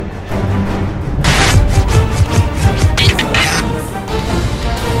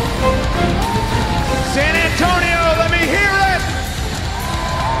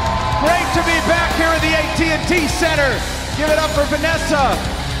Center. Give it up for Vanessa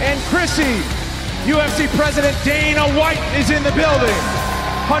and Chrissy. UFC President Dana White is in the building.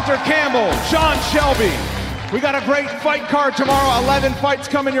 Hunter Campbell, Sean Shelby. We got a great fight card tomorrow. 11 fights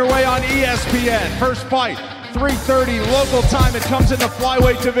coming your way on ESPN. First fight, 3:30 local time. It comes in the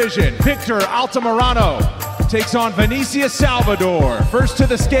flyweight division. Victor Altamirano takes on Vinicius Salvador. First to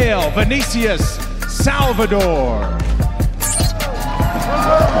the scale, Vinicius Salvador.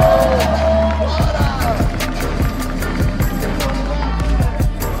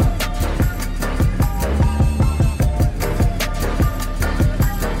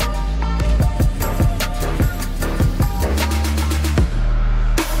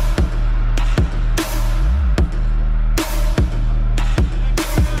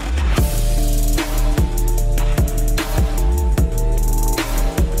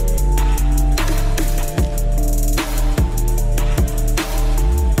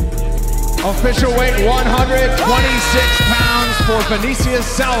 Official weight 126 pounds for Vinicius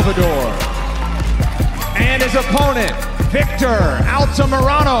Salvador. And his opponent, Victor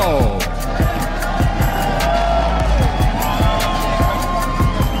Altamirano.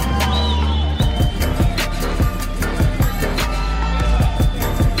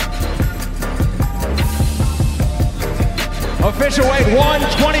 Official weight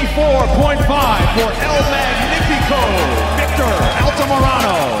 124.5 for El Magnifico, Victor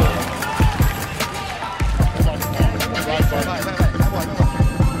Altamirano.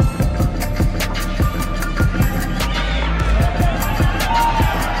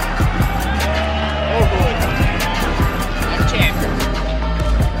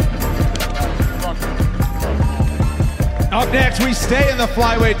 Up next, we stay in the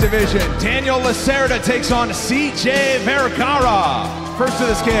flyweight division. Daniel Lacerda takes on CJ Vergara. First to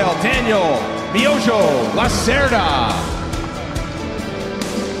the scale, Daniel Miojo Lacerda.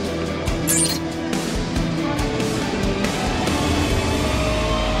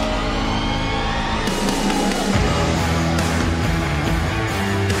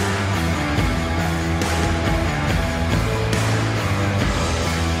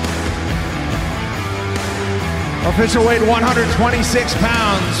 Official weight 126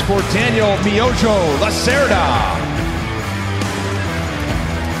 pounds for Daniel Miojo Lacerda.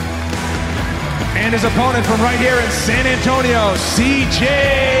 And his opponent from right here in San Antonio,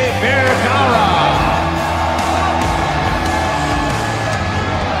 CJ Vergara.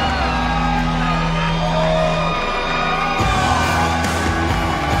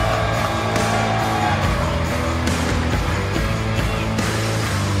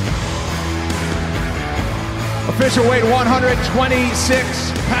 Official weight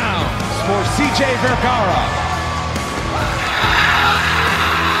 126 pounds for CJ Vergara.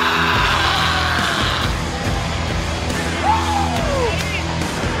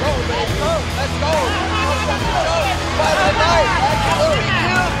 Go, baby. Let's go. Fight of the night. Let's go,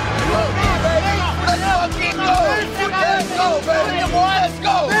 baby. Let's fucking go. Let's go, baby. Let's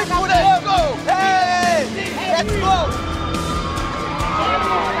go. Let's go. Hey, let's go.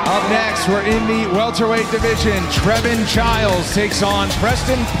 Up next, we're in the welterweight division. Trevin Giles takes on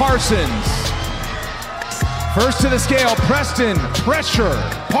Preston Parsons. First to the scale, Preston Pressure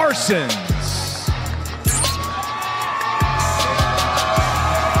Parsons.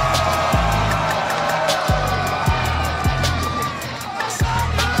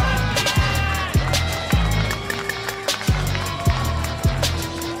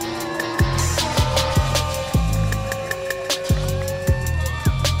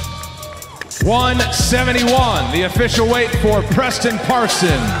 $171, the official weight for Preston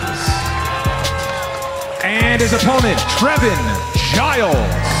Parsons. And his opponent, Trevin Giles.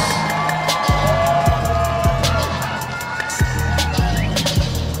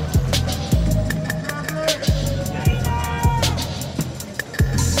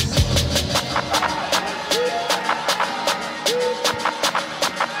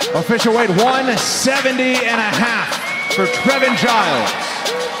 Official weight 170.5 for Trevin Giles.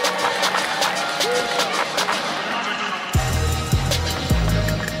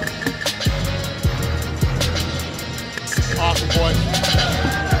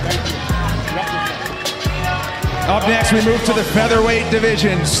 Up next, we move to the featherweight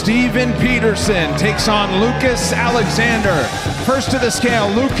division. Steven Peterson takes on Lucas Alexander. First to the scale,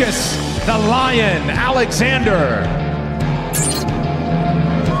 Lucas the Lion Alexander.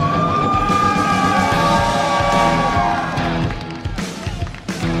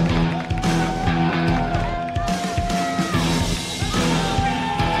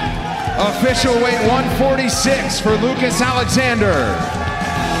 Official weight 146 for Lucas Alexander.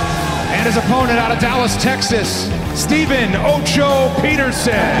 And his opponent out of Dallas, Texas, Steven Ocho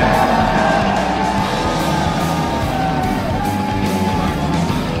Peterson.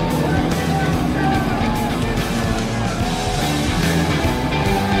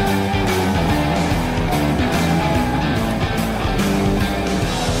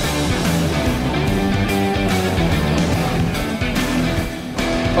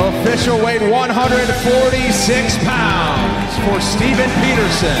 Official weight 146 pounds for Steven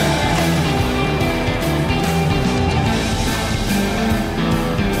Peterson.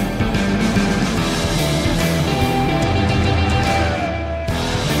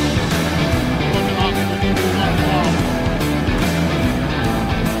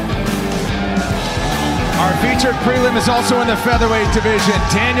 Our featured prelim is also in the featherweight division.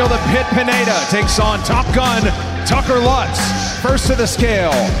 Daniel the Pit Pineda takes on Top Gun Tucker Lutz. First to the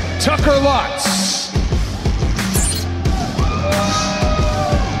scale, Tucker Lutz.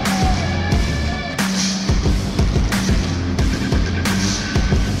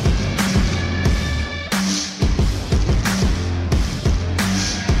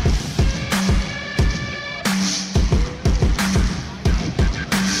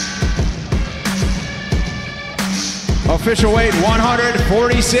 Official weight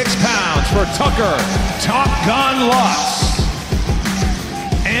 146 pounds for Tucker Top Gun Lutz.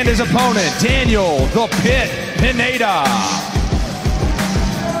 And his opponent, Daniel the Pit Pineda.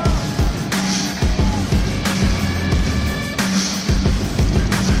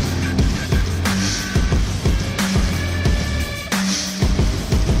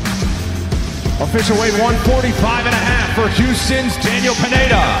 Official weight 145.5 for Houston's Daniel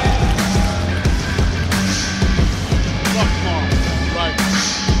Pineda.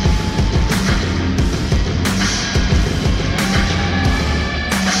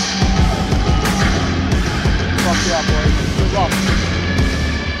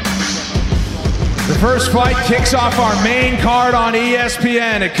 The first fight kicks off our main card on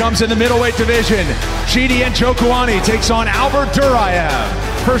ESPN. It comes in the middleweight division. Chidi and Njokuani takes on Albert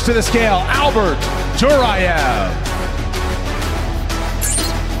Duraev. First to the scale, Albert Duraev.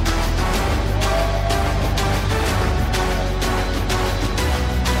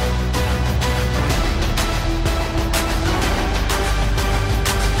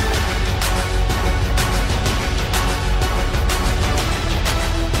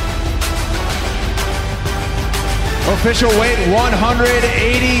 Official weight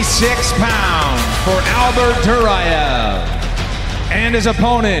 186 pounds for Albert Duraev. And his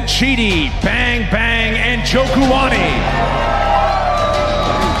opponent, Chidi, Bang Bang, and Njokuani.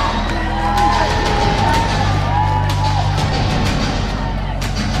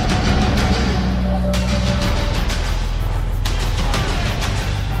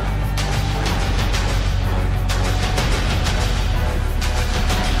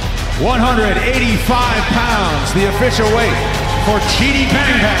 $185 pounds, the official weight for Chidi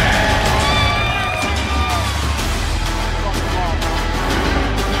Bang Bang.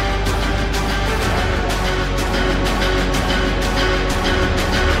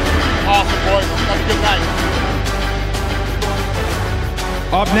 Awesome, boys. Have a good night.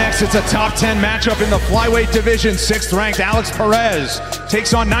 Up next, it's a top 10 matchup in the flyweight division. 6th ranked Alex Perez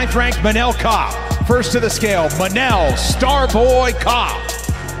takes on 9th ranked Manel Kape. First to the scale, Manel Starboy Kape.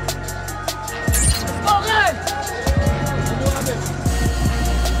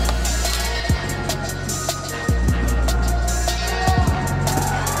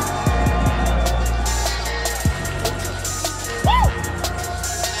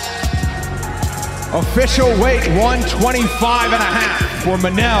 Official weight 125.5 for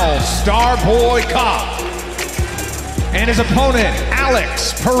Manel Starboy Kape. And his opponent,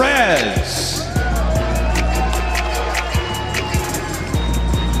 Alex Perez.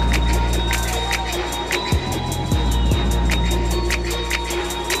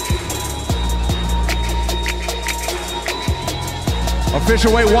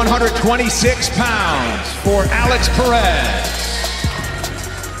 Official weight 126 pounds for Alex Perez.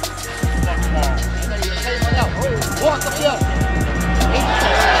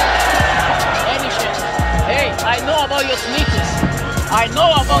 Hey, I know about your snitches. I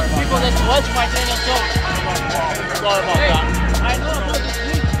know about the people that watch my training show. Sorry about that. I know about the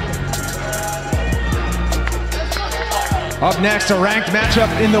snitches. Up next, a ranked matchup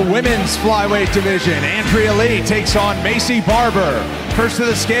in the women's flyweight division. Andrea takes on Maycee Barber. First to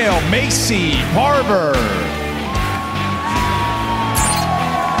the scale, Maycee Barber.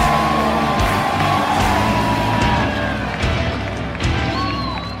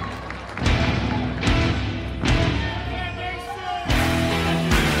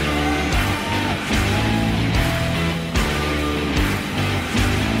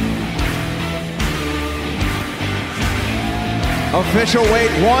 Official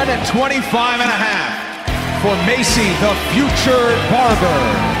weight 125.5 for Maycee the Future Barber.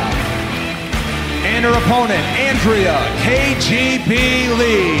 And her opponent, Andrea KGB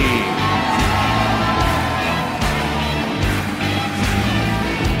Lee.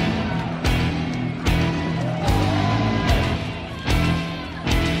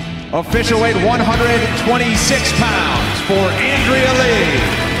 Official weight 126 pounds for Andrea Lee.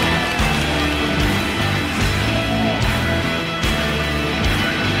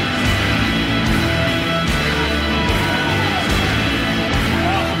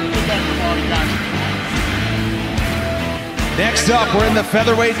 Next up, we're in the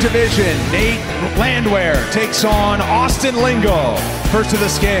featherweight division. Landwehr takes on Austin Lingo. First to the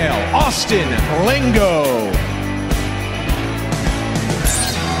scale, Austin Lingo.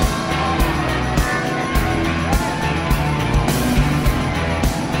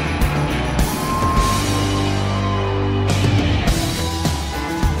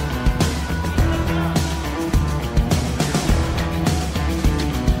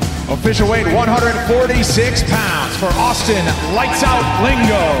 Official weight 146 pounds for Austin Lights Out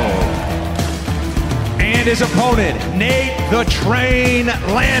Lingo. And his opponent, Nate the Train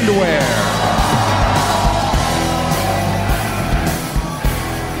Landwehr.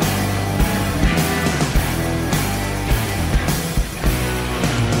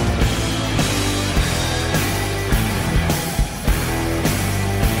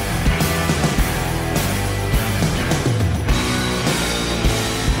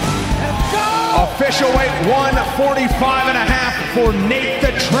 Official weight 145.5 for Nate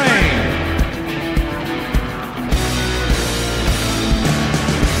the Train.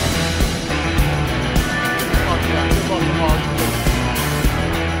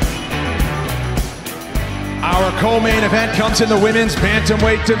 Our co-main event comes in the women's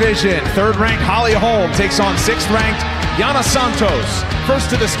bantamweight division. Third-ranked Holly Holm takes on sixth-ranked Yana Santos. First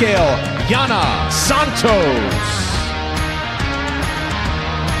to the scale, Yana Santos.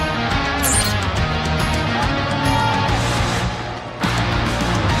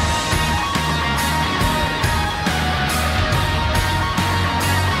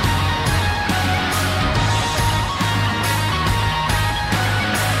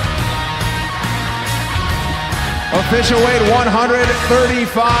 Official weight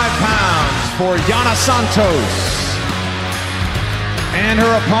 135 pounds for Yana Santos. And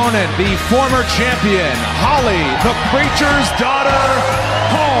her opponent, the former champion, Holly, the Preacher's daughter,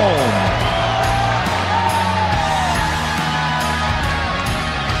 Holm.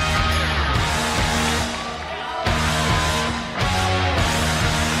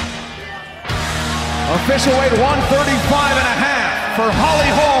 Official weight 135.5 for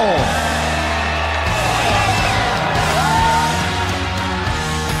Holly Holm.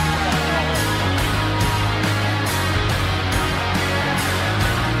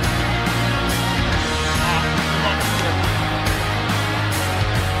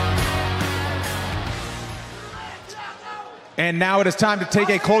 And now it is time to take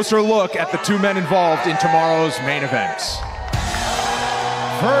a closer look at the two men involved in tomorrow's main events.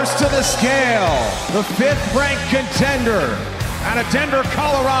 First to the scale, the fifth-ranked contender out of Denver,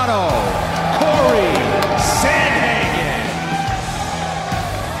 Colorado, Cory Sandhagen.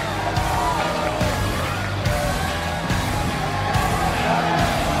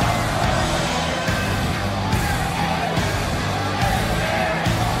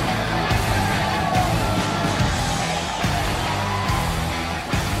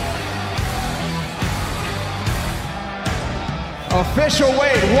 Official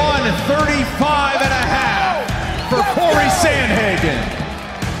weight 135.5 for Cory Sandhagen.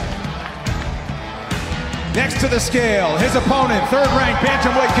 Next to the scale, his opponent, third-ranked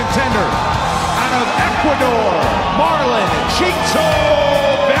bantamweight contender out of Ecuador, Marlon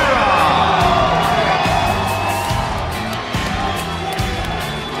Vera.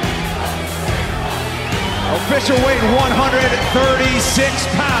 Official weight 136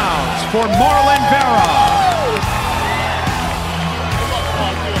 pounds for Marlon Vera.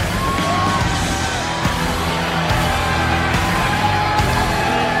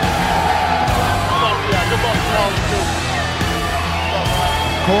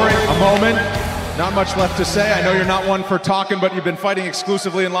 Cory, a moment. Not much left to say. I know you're not one for talking, but you've been fighting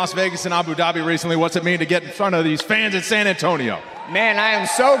exclusively in Las Vegas and Abu Dhabi recently. What's it mean to get in front of these fans in San Antonio? Man, I am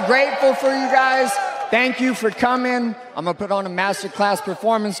so grateful for you guys. Thank you for coming. I'm going to put on a masterclass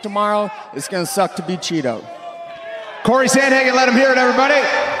performance tomorrow. It's going to suck to be Cheeto. Cory Sandhagen, let him hear it, everybody.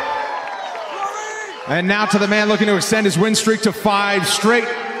 And now to the man looking to extend his win streak to 5 straight.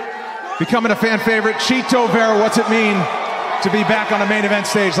 Becoming a fan favorite, Chito Vera, what's it mean to be back on a main event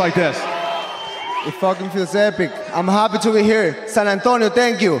stage like this? It fucking feels epic. I'm happy to be here. San Antonio,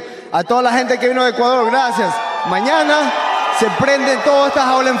 thank you. A toda la gente que vino de Ecuador, gracias. Mañana se prenden todas estas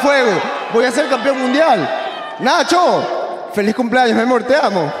jaulas en fuego. Voy a ser campeón mundial. Nacho, feliz cumpleaños, mi amor, te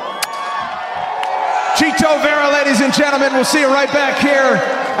amo. Chito Vera, ladies and gentlemen. We'll see you right back here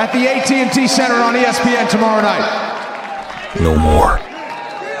at the AT&T Center on ESPN tomorrow night. No more